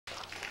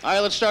All right,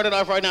 let's start it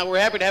off right now. We're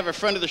happy to have a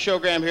friend of the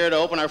Showgram here to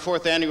open our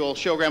 4th annual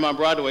Showgram on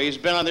Broadway. He's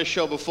been on this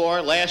show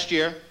before. Last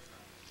year,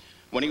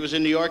 when he was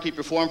in New York, he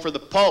performed for the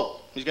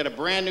Pope. He's got a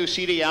brand new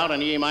CD out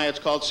on EMI. It's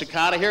called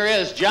Secada. Here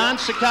is Jon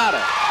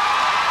Secada.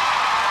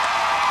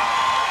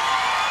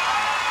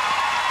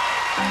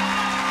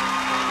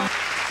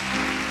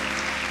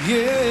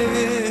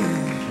 Yeah.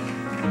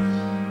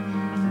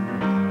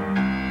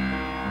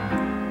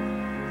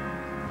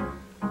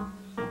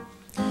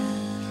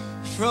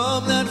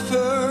 From that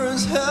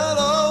first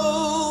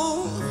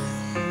hello,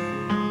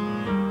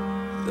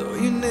 though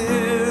you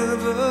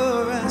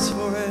never asked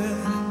for it,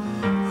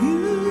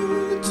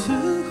 you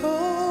took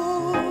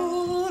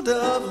hold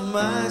of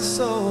my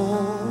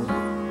soul.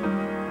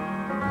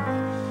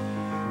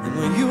 And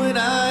when you and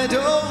I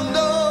don't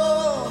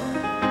know,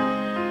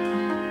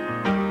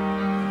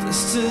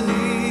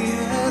 destiny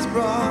has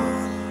brought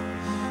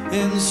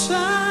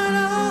inside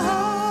our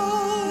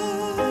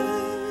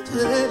hearts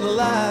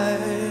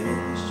headlights.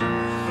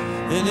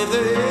 And if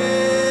there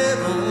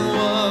ever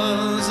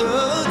was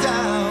a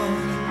doubt,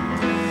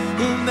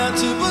 not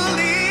to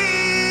believe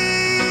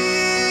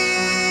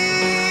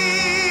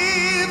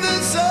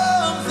that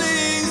some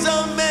things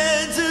are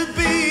meant to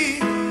be,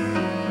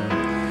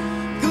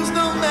 'cause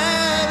no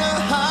matter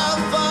how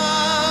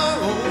far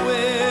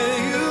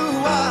away you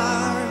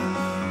are,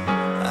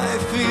 I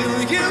feel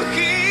you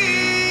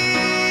here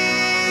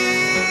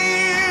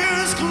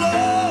as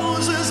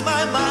close as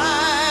my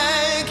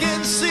mind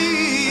can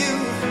see you.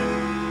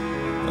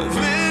 A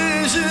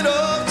vision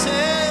of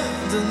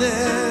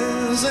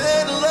tenderness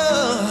and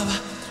love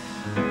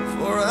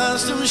for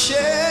us to share.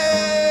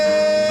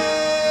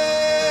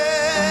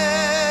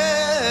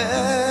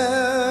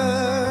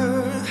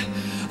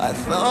 I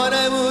thought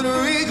I would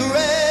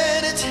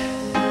regret it,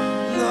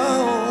 no,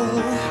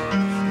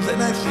 then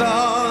I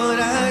thought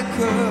I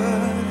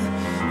could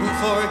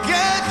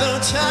forget the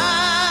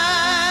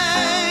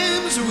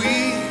times we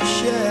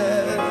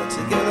shared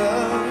together.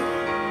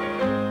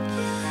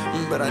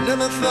 But I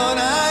never thought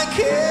I'd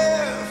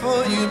care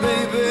for you,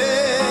 baby.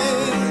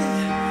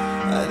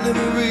 I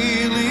never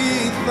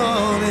really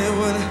thought it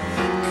would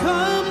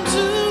come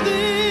to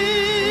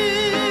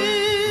this,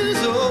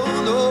 oh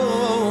no.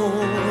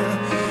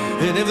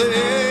 And if there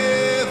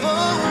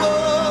ever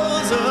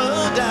was a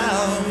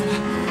doubt,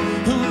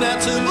 not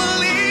to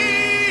believe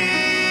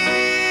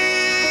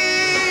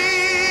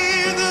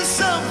that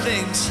some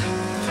things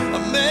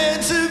are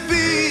meant to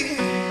be,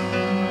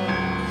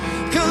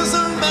 'cause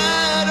no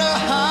matter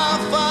how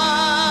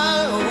far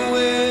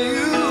away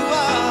you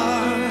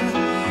are,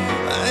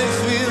 I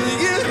feel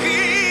you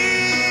here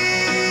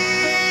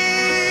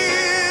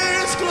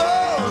as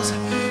close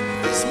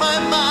as my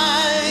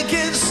mind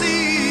can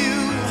see you.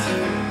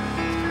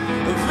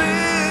 A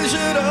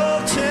vision of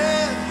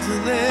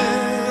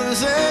tenderness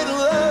and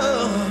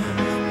love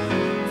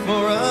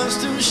for us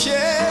to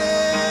share.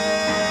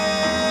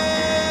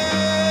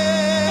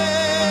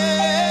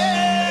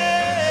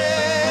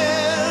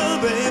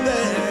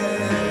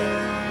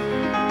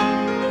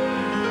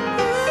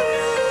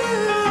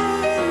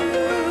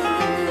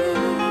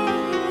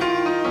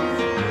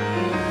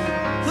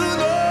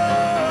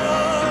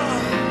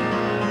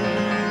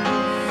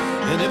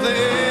 And if there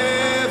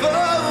ever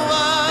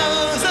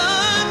was a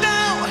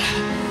doubt,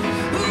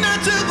 not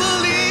to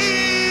believe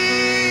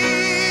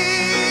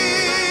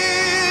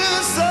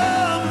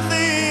some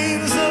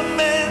things are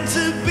meant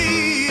to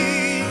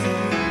be,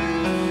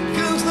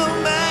 'cause no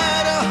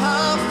matter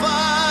how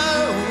far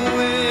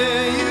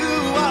away you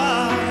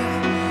are,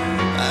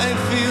 I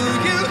feel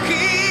you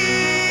here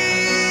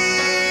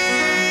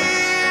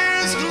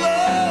as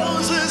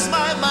close as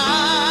my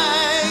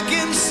mind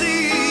can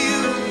see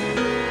you.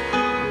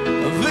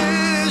 A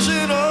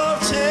vision of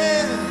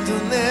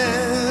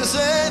tenderness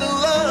and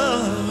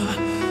love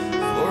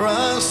for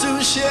us to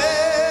share.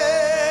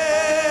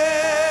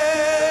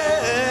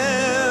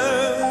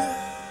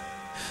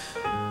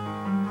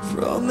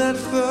 From that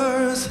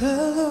first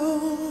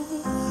hello,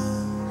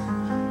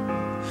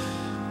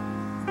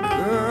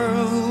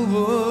 girl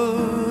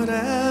would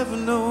have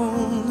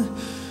known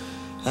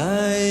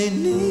I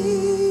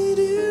need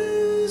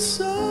you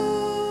so.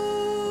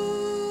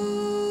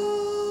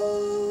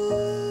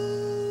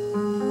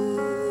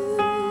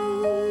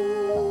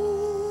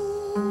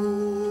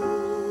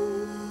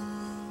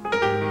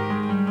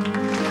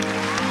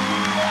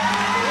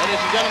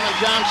 Ladies and gentlemen,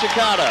 Jon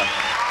Secada.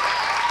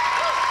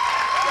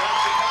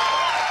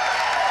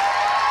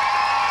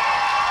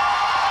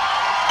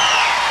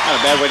 Not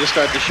a bad way to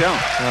start the show.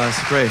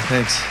 That's great,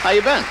 thanks. How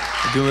you been?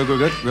 Doing real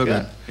good, real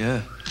Good. good.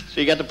 Yeah.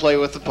 So you got to play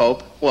with the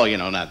Pope. Well, you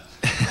know, not.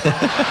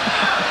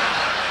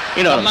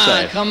 You know what I'm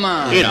saying. Come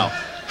on. You know,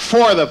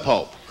 for the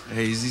Pope.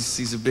 Hey,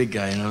 he's a big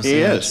guy, you know what I'm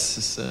He saying? is.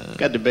 It's,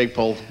 Got the big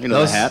pole, you know,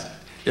 that the hat.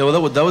 Yeah,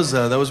 well, that was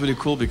really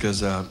cool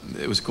because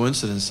it was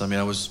coincidence. I mean,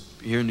 I was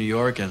here in New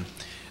York, and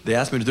they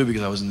asked me to do it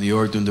because I was in New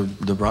York doing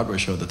the Broadway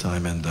show at the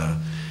time, and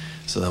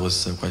so that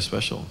was quite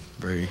special,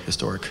 very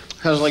historic.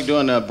 How's it like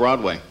doing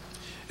Broadway?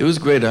 It was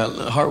great.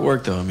 Hard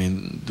work, though. I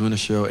mean, doing a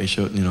show,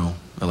 you know,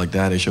 like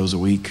that, 8 shows a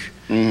week.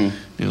 You know,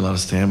 a lot of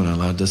stamina, a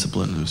lot of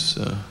discipline. It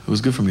was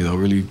good for me, though.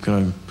 Really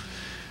kind of,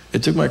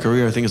 it took my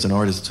career, I think, as an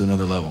artist to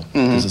another level.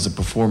 Because as a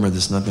performer,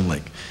 there's nothing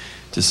like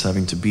just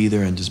having to be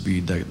there and just be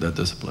that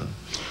discipline.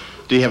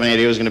 Do you have any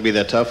idea it was going to be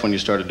that tough when you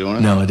started doing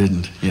it? No, I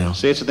didn't. You know.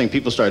 See, it's the thing.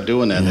 People start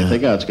doing that, and they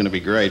think, oh, it's going to be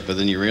great. But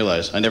then you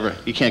realize,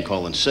 you can't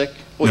call in sick.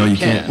 Well, no, you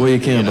can't. Well, you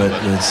can, but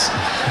it's...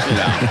 You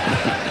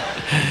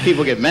know,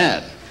 people get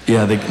mad.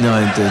 Yeah, you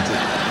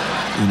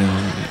know,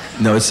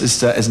 no,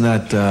 it's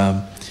not.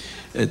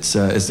 It's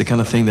the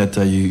kind of thing that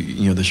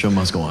you know, the show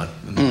must go on.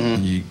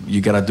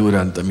 You gotta do it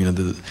on. I mean,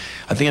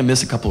 I think I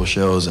missed a couple of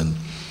shows, and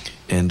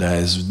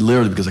it's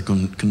literally because I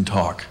couldn't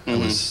talk. I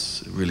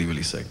was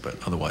really sick, but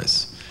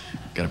otherwise,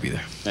 gotta be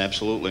there.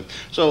 Absolutely.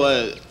 So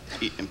a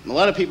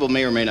lot of people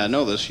may or may not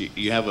know this.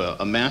 You have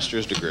a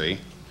master's degree,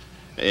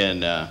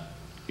 and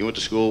you went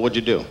to school. What'd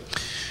you do?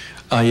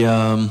 I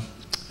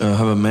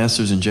have a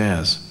master's in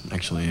jazz,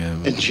 actually.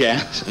 In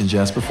jazz? In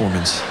jazz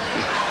performance. Oh,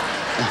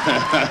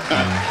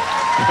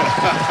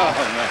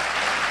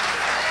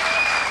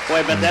 no. Boy,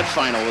 I bet that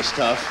final was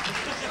tough.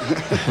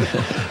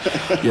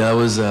 Yeah, I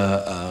was,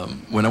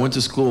 when I went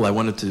to school, I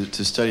wanted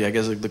to study, I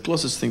guess, like, the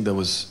closest thing that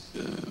was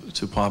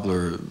to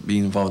popular,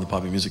 being involved in the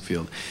popular music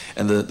field.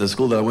 And the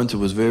school that I went to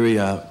was very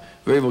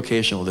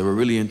vocational. They were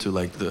really into,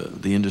 like,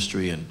 the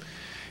industry, and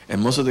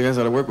most of the guys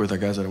that I work with are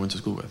guys that I went to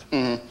school with.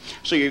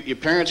 So your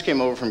parents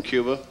came over from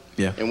Cuba?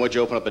 Yeah. And what'd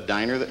you open up a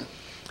diner there?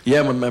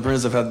 Yeah, my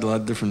parents have had a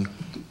lot of different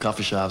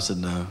coffee shops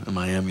in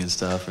Miami and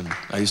stuff, and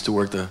I used to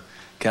work the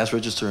cash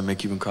register and make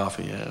Cuban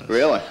coffee. Yeah.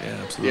 Really? Yeah,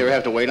 absolutely. You ever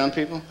have to wait on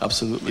people?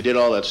 Absolutely. You did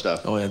all that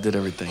stuff? Oh, yeah, I did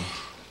everything.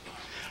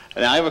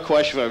 Now, I have a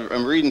question.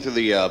 I'm reading through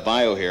the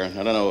bio here.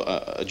 I don't know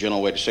a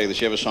general way to say this.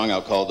 You have a song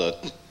out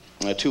called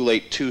Too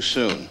Late, Too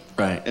Soon.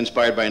 Right.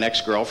 Inspired by an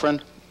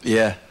ex-girlfriend?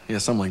 Yeah,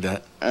 something like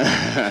that.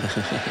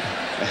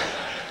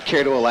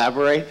 Care to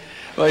elaborate?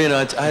 Well, you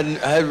know, I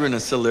had written a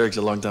still lyrics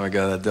a long time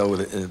ago that dealt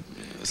with it.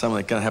 Something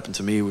that kind of happened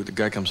to me, where the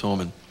guy comes home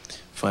and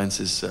finds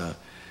his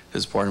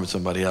partner with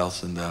somebody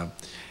else, and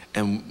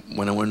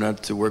when I went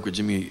out to work with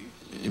Jimmy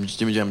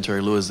Jam and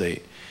Terry Lewis,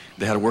 they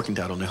had a working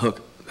title on the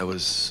hook that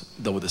was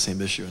dealt with the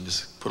same issue, and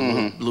just put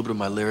a little bit of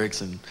my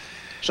lyrics and.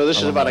 So this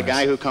is about a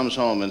guy who comes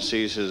home and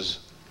sees his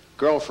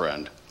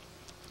girlfriend.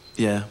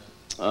 Yeah.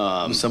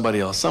 With somebody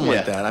else, something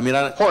like that. I mean,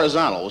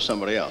 horizontal with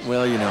somebody else.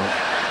 Well, you know.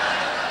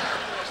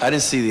 I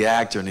didn't see the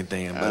act or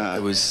anything, but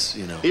it was,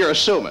 you know. You're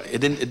assuming.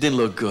 It didn't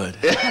look good.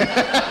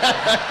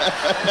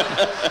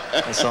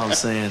 That's all I'm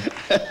saying.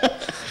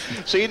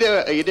 So you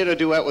did a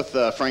duet with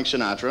Frank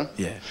Sinatra.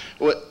 Yeah.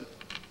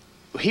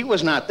 He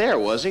was not there,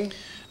 was he?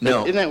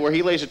 No. Isn't that where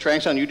he lays the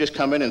tracks on? You just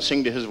come in and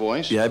sing to his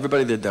voice? Yeah,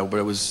 everybody did that, but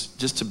it was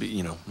just to be,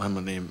 you know, my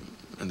name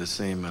in the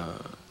same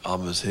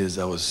album as his.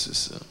 That was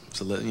just,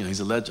 you know, he's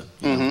a legend,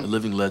 you know, a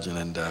living legend,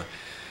 and.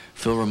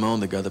 Phil Ramone,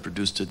 the guy that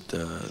produced it,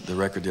 the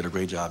record, did a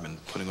great job in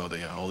putting all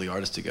the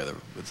artists together.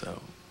 With,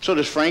 so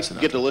does Frank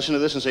get to listen to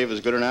this and say if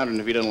it's good or not,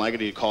 and if he doesn't like it,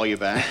 he'd call you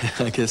back?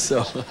 I guess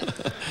so.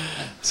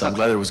 So I'm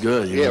glad it was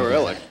good. Yeah,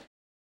 really.